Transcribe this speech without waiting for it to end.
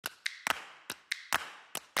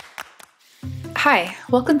Hi,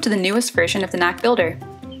 welcome to the newest version of the Knack Builder.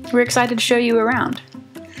 We're excited to show you around.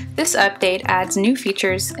 This update adds new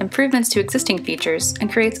features, improvements to existing features,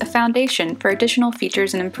 and creates a foundation for additional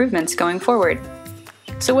features and improvements going forward.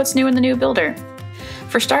 So what's new in the new builder?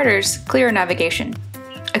 For starters, clearer navigation.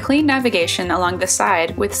 A clean navigation along the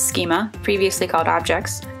side with schema, previously called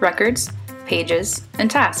objects, records, pages, and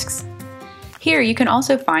tasks. Here you can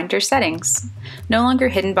also find your settings, no longer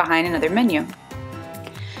hidden behind another menu.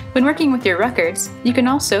 When working with your records, you can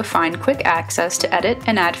also find quick access to edit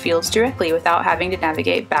and add fields directly without having to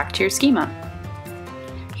navigate back to your schema.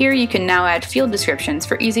 Here you can now add field descriptions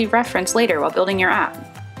for easy reference later while building your app.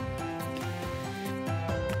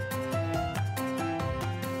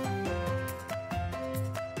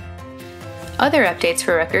 Other updates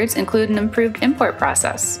for records include an improved import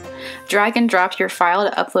process. Drag and drop your file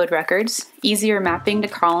to upload records, easier mapping to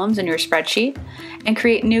columns in your spreadsheet, and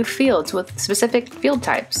create new fields with specific field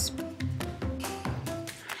types.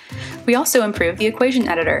 We also improved the equation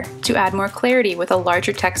editor to add more clarity with a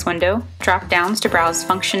larger text window, drop-downs to browse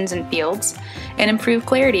functions and fields, and improve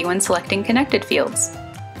clarity when selecting connected fields.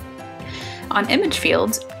 On image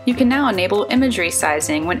fields, you can now enable image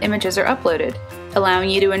resizing when images are uploaded, allowing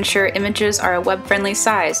you to ensure images are a web-friendly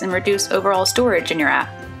size and reduce overall storage in your app.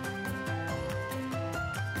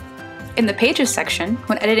 In the Pages section,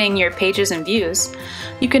 when editing your pages and views,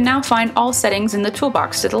 you can now find all settings in the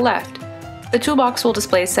toolbox to the left. The toolbox will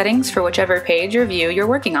display settings for whichever page or view you're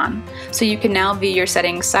working on, so you can now view your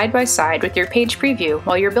settings side by side with your page preview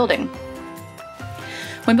while you're building.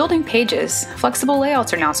 When building pages, flexible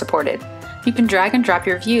layouts are now supported. You can drag and drop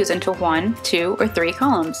your views into 1, 2, or 3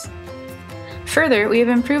 columns. Further, we have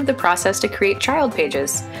improved the process to create child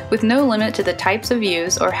pages, with no limit to the types of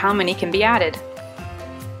views or how many can be added.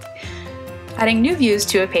 Adding new views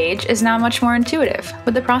to a page is now much more intuitive,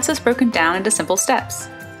 with the process broken down into simple steps.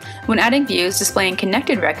 When adding views displaying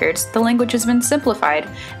connected records, the language has been simplified,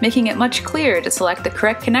 making it much clearer to select the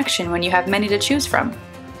correct connection when you have many to choose from.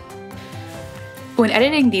 When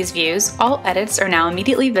editing these views, all edits are now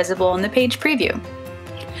immediately visible in the page preview.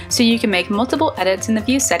 So you can make multiple edits in the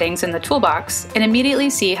view settings in the toolbox and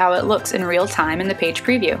immediately see how it looks in real time in the page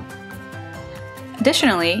preview.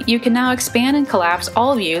 Additionally, you can now expand and collapse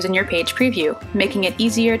all views in your page preview, making it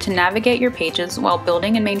easier to navigate your pages while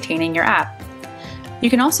building and maintaining your app.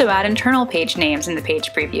 You can also add internal page names in the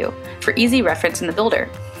page preview for easy reference in the builder.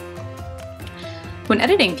 When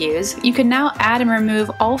editing views, you can now add and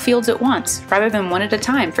remove all fields at once rather than one at a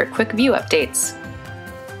time for quick view updates.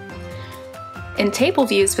 In table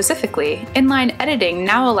views specifically, Inline Editing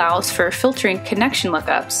now allows for filtering connection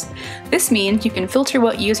lookups. This means you can filter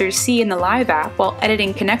what users see in the live app while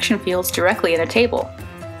editing connection fields directly in a table.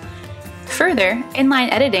 Further,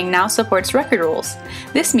 Inline Editing now supports record rules.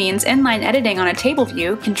 This means Inline Editing on a table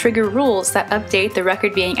view can trigger rules that update the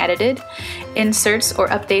record being edited, inserts or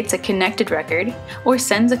updates a connected record, or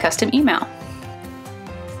sends a custom email.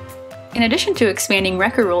 In addition to expanding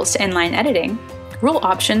record rules to Inline Editing, rule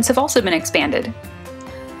options have also been expanded.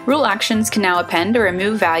 Rule actions can now append or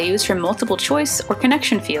remove values from multiple choice or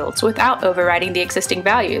connection fields without overriding the existing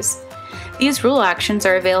values. These rule actions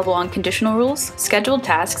are available on conditional rules, scheduled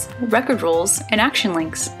tasks, record rules, and action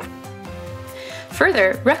links.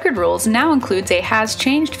 Further, record rules now includes a has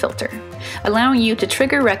changed filter, allowing you to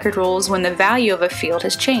trigger record rules when the value of a field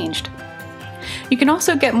has changed. You can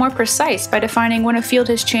also get more precise by defining when a field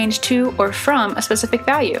has changed to or from a specific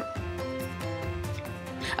value.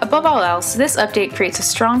 Above all else, this update creates a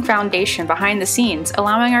strong foundation behind the scenes,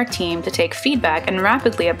 allowing our team to take feedback and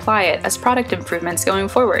rapidly apply it as product improvements going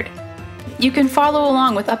forward. You can follow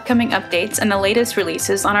along with upcoming updates and the latest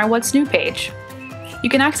releases on our What's New page. You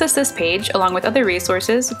can access this page along with other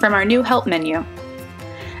resources from our new Help menu.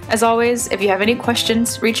 As always, if you have any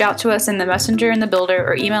questions, reach out to us in the Messenger in the Builder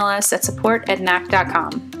or email us at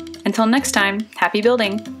support@knack.com. Until next time, happy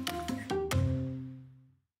building!